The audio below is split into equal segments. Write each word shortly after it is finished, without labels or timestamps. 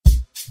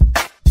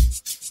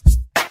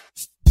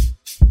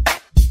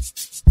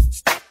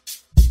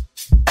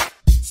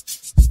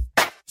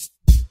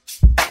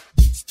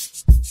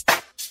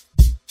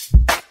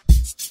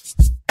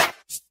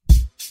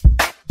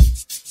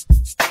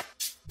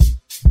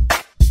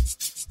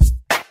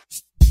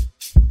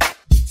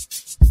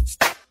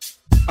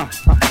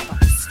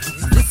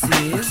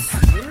is.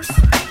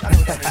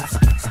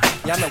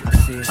 Y'all know what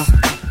this is.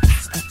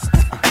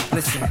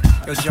 Listen,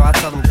 yo, Joe, I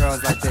tell them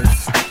girls like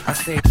this. I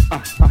say,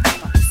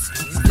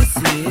 this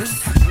is.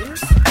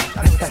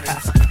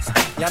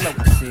 Y'all know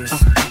what this is.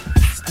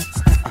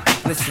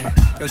 Listen,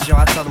 yo, Joe,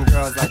 I tell them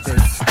girls like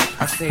this.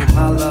 I say,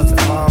 my love's the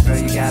bomb, girl,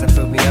 you gotta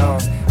put me on.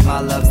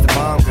 My love's the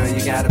bomb, girl,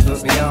 you gotta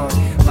put me on.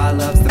 My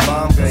love's the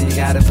bomb, girl, you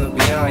gotta put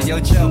me on. Yo,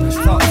 Joe,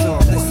 talk to him,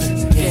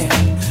 listen, yeah.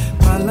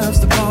 My love's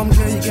the bomb,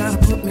 girl, you gotta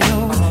put me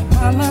on.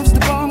 My love's the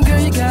bomb, girl,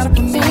 you gotta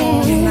put me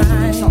on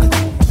tonight.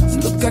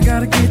 Look, I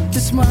gotta get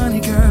this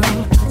money, girl.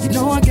 You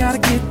know I gotta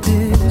get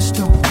this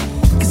dough.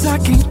 Cause I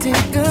can't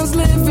take us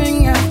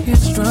living out here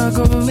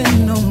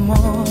struggling no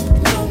more.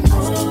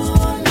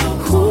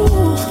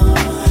 Ooh.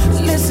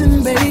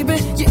 Listen, baby,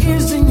 your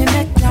ears and your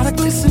neck gotta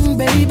glisten,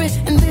 baby.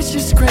 And this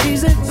is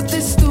crazy, but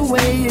this the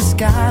way it's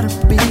gotta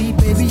be.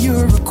 Baby,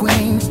 you're a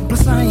queen,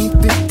 plus I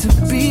ain't fit to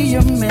be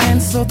your man.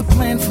 So the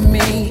plan for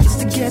me is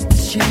to get the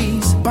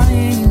cheese. By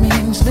any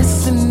means,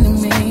 listen to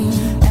me.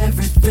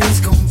 Everything's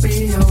gonna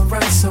be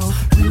alright, so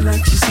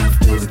relax yourself,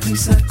 baby,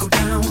 please settle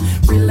down.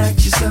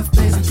 Relax yourself,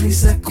 baby, please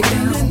settle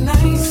down. It ain't that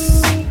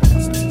nice,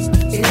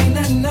 it ain't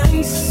that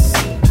nice,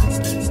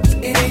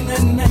 it ain't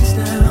that nice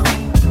now.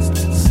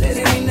 Said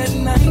it ain't that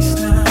nice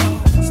now.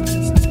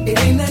 It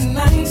ain't that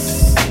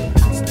nice,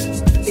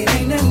 it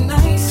ain't that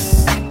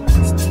nice,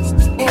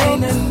 it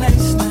ain't that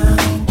nice now.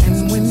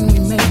 And when we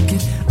make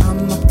it,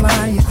 I'ma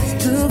fly you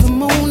to the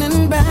moon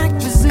and back,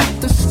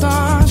 visit the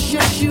stars.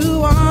 Yes,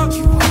 you are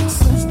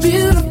so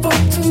beautiful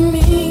to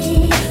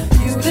me,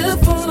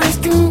 beautiful as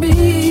can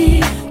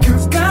be.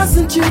 Girl, God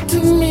sent you to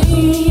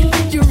me.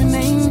 You're an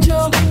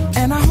angel,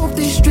 and I hope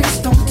these streets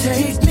don't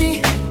take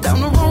me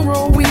down the wrong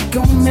road. We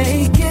gon'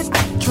 make it.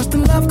 Trust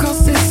and love,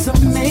 cause it's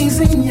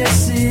amazing.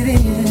 Yes, it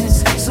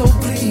is. So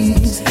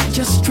please,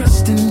 just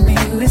trust in me.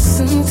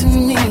 Listen to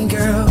me,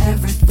 girl.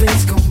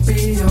 Everything's gonna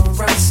be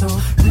alright. So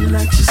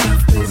relax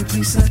yourself, baby,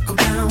 please settle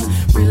down.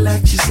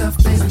 Relax yourself,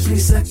 baby,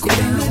 please settle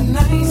down. It ain't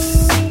that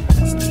nice,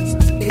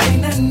 it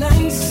ain't that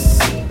nice,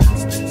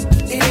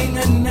 it ain't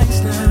that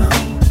nice now.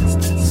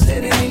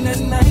 Said it ain't that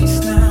nice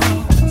now.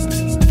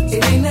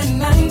 It ain't that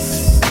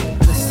nice.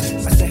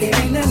 Listen, I said it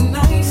ain't that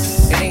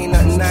nice. It ain't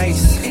nothing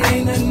nice. It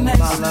ain't that nice.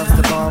 My love's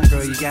the bomb,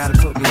 girl, you gotta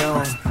put me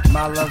on.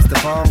 My love's the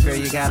bomb, girl,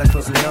 you gotta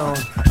put me on.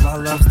 My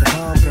love's the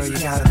bomb, girl, you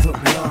gotta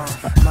put me on.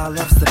 My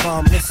love's the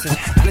bomb, listen,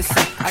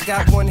 listen. I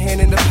got one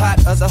hand in the pot,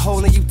 other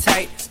holding you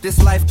tight. This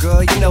life,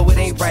 girl, you know it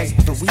ain't right,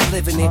 but we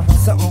living it.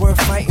 Something worth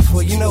fighting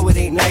for, you know it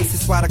ain't nice.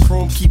 That's why the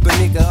chrome keep a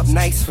nigga up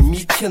nice for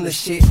me killing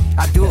shit.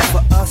 I do it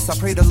for us, I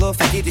pray the Lord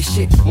forget this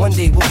shit. One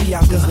day we'll be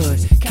out the hood.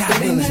 God,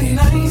 it ain't that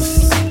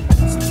nice.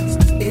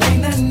 It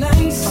ain't that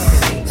nice.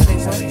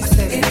 I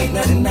said it ain't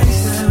nothing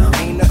nice now.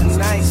 Ain't nothing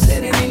nice.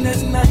 Said it ain't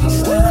that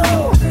nice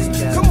now.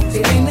 Come on.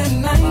 It ain't that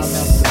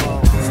nice.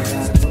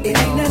 It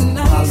ain't that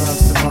nice. My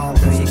love's the bomb,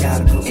 girl, you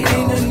gotta put me on. It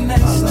ain't that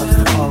nice. My love's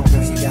the bomb,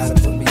 girl, you gotta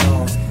put me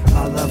on.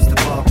 My love's the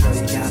bomb, girl,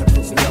 you gotta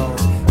put me on.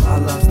 My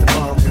love's the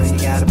bomb, girl, you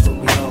gotta put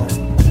me on.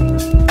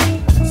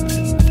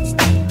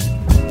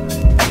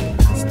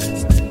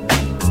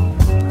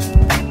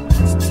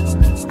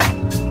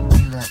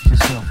 Relax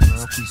yourself,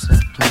 girl, please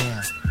settle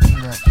down.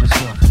 Relax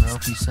yourself, girl,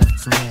 please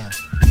settle down.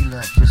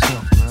 Relax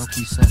yourself, girl,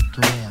 please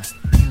settle down.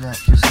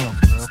 Relax yourself,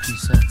 girl,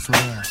 please settle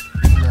down.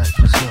 Relax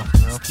yourself,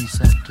 girl, please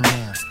settle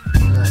down.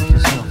 Relax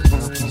yourself,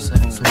 girl, please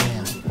settle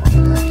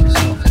down.